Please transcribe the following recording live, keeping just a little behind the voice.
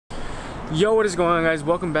Yo, what is going on, guys?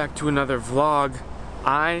 Welcome back to another vlog.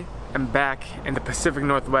 I am back in the Pacific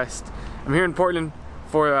Northwest. I'm here in Portland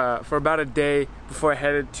for about a day before I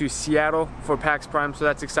headed to Seattle for PAX Prime, so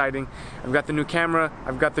that's exciting. I've got the new camera,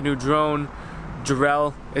 I've got the new drone.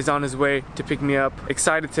 Jerell is on his way to pick me up.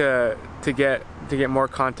 Excited to get more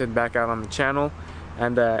content back out on the channel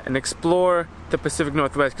and explore the Pacific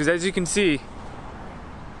Northwest, because as you can see,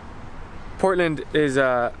 Portland is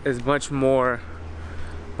much more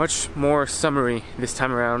summery this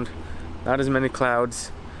time around. Not as many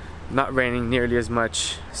clouds, not raining nearly as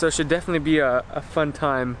much. So it should definitely be a fun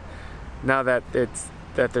time now that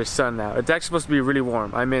there's sun now. It's actually supposed to be really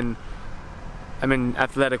warm. I'm in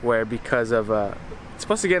athletic wear because of it's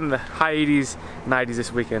supposed to get in the high 80s, 90s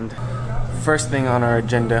this weekend. First thing on our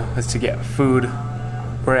agenda is to get food.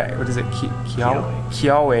 We're at, what is it,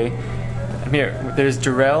 Kiawe. I'm here. There's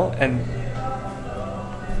Jerell and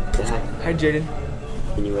hi Jaden.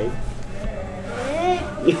 Can you wave?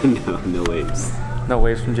 No waves. No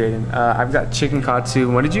waves from Jaden. I've got chicken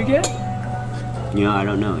katsu. What did you get? You know, I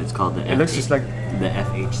don't know. It's called the F8. It looks just like the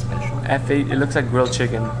F8 special. F8. It looks like grilled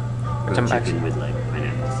chicken. Grilled chicken with like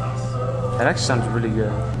pineapple sauce. That actually sounds really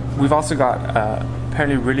good. We've also got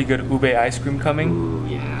apparently really good ube ice cream coming. Ooh,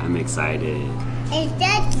 yeah, I'm excited. It's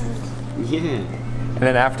that. Yeah. And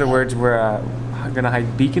then afterwards, we're gonna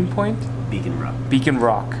hike Beacon Point. Beacon Rock. Beacon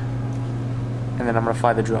Rock. And then I'm gonna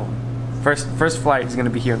fly the drone. First flight is gonna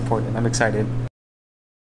be here in Portland. I'm excited.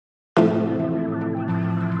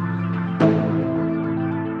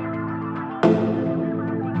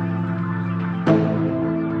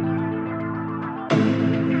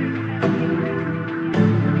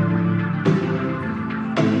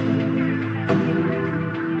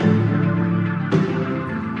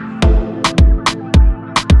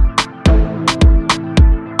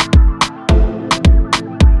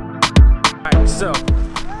 So,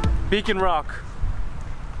 Beacon Rock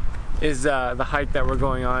is the hike that we're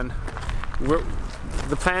going on.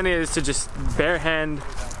 The plan is to just bare hand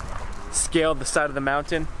scale the side of the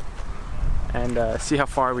mountain and see how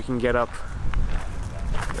far we can get up.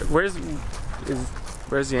 Where's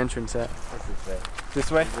the entrance at? This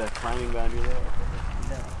way? Is that climbing boundary there?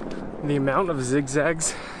 The amount of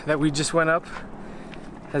zigzags that we just went up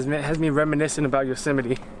has me reminiscent about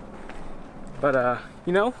Yosemite. But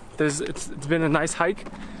you know, it's been a nice hike.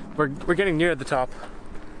 We're getting near the top.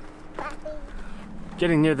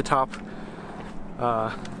 Getting near the top.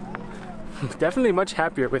 Definitely much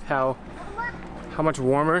happier with how much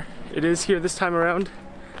warmer it is here this time around,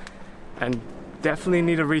 and definitely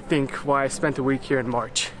need to rethink why I spent a week here in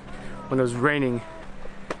March when it was raining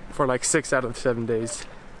for like 6 out of 7 days.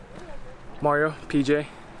 Mario, PJ,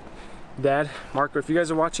 Dad, Marco, if you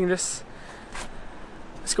guys are watching this,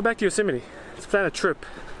 let's go back to Yosemite. Let's plan a trip.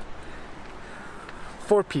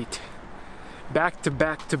 4-peat. Back to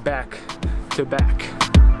back to back to back.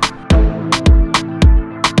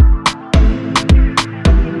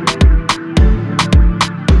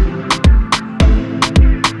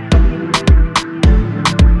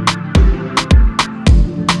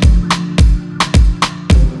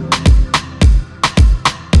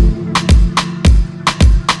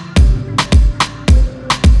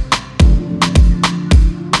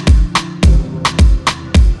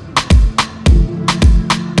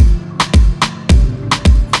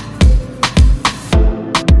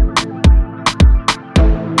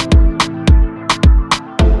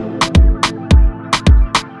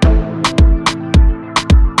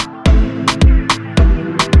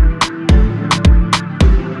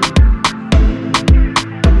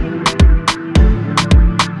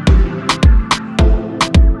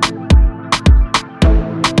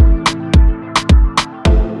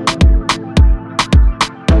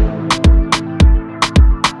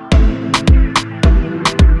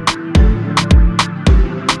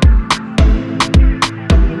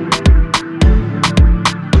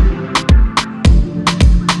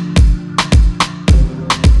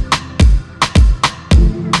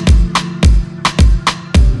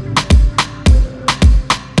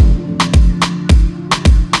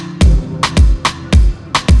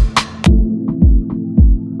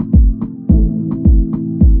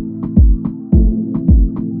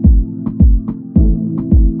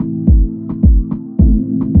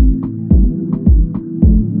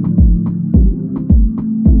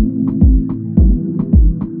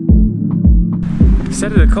 I've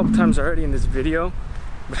said it a couple times already in this video,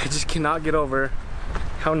 but I just cannot get over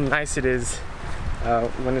how nice it is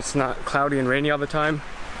when it's not cloudy and rainy all the time,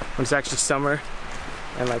 when it's actually summer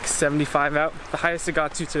and like 75 out. The highest it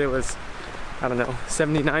got to today was, I don't know,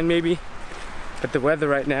 79 maybe. But the weather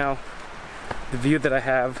right now, the view that I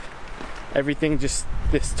have, everything, just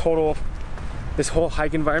this total this whole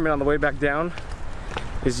hike environment on the way back down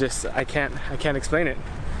is just, I can't explain it.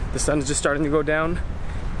 The sun's just starting to go down.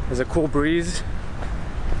 There's a cool breeze.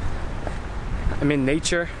 I'm in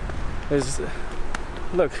nature.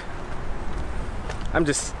 Look, I'm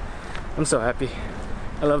so happy.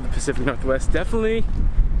 I love the Pacific Northwest. Definitely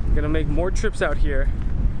gonna make more trips out here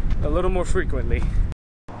a little more frequently.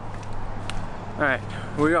 All right,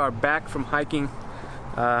 we are back from hiking.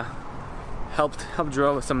 Helped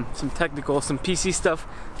Jerell with some technical, some PC stuff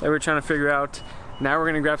that we're trying to figure out. Now we're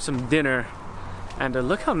gonna grab some dinner, and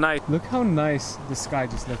look how nice the sky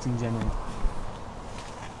just looks in general.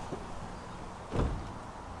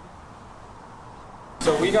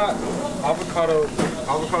 So we got avocado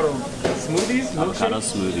smoothies. Avocado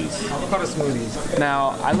smoothies. Avocado smoothies. Now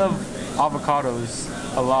I love avocados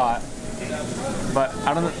a lot, but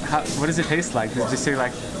I don't know what does it taste like? Does it just say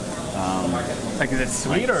like is it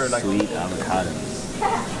sweet or like sweet avocados?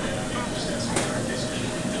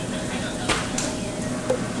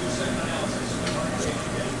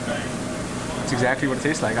 It's exactly what it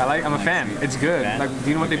tastes like. I'm a fan. It's good. Like, do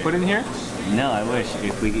you know what they put in here? No, I wish.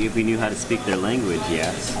 If we knew how to speak their language,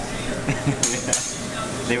 yes.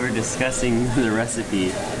 They were discussing the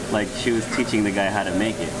recipe like she was teaching the guy how to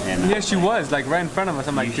make it. And yeah, she was like right in front of us.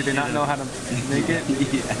 I'm like, do they not know how to make it?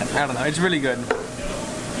 Yeah. I don't know. It's really good.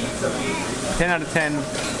 10 out of 10.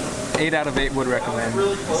 8 out of 8 would recommend.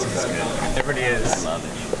 This is good. It really is. I love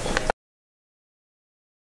it.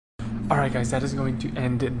 Alright guys, that is going to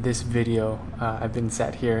end this video. I've been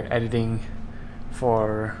sat here editing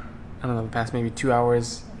for, I don't know, the past maybe 2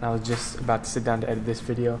 hours. And I was just about to sit down to edit this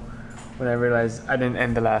video when I realized I didn't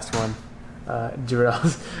end the last one.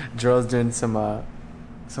 Jerell's doing some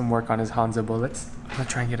work on his Hanzo bullets. I'm gonna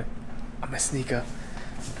try and get it. I'm gonna sneak up.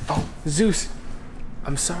 Oh, Zeus!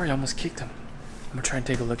 I'm sorry, I almost kicked him. I'm gonna try and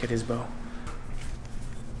take a look at his bow.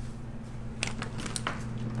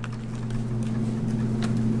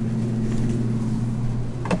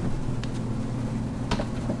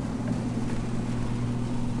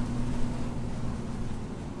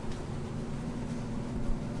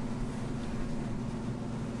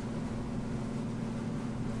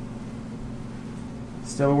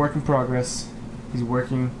 Still a work in progress. He's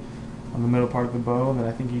working on the middle part of the bow, and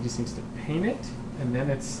I think he just needs to paint it, and then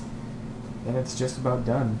it's just about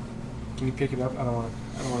done. Can you pick it up? I don't want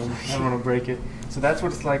to break it. So that's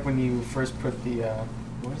what it's like when you first put the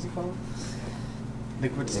what is it called?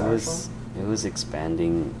 Liquid styrofoam. It was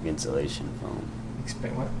expanding insulation foam.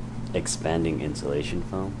 What? Expanding insulation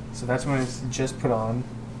foam. So that's when it's just put on,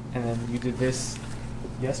 and then you did this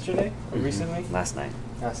yesterday or recently? Last night.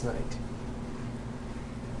 Last night.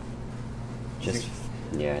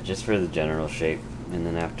 Just for the general shape, and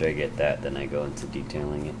then after I get that, then I go into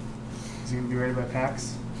detailing it. Is it gonna be ready by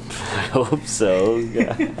PAX? I hope so.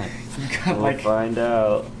 Yeah. We'll find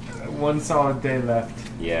out. One solid day left.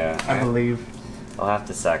 Yeah. I believe. I'll have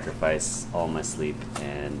to sacrifice all my sleep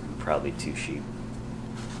and probably 2 sheep.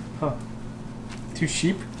 Huh. 2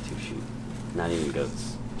 sheep? 2 sheep. Not even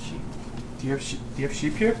goats. Sheep. Do you have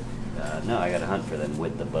sheep here? No, I gotta hunt for them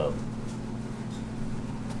with the bow.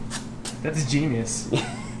 That's genius.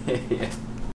 Yeah.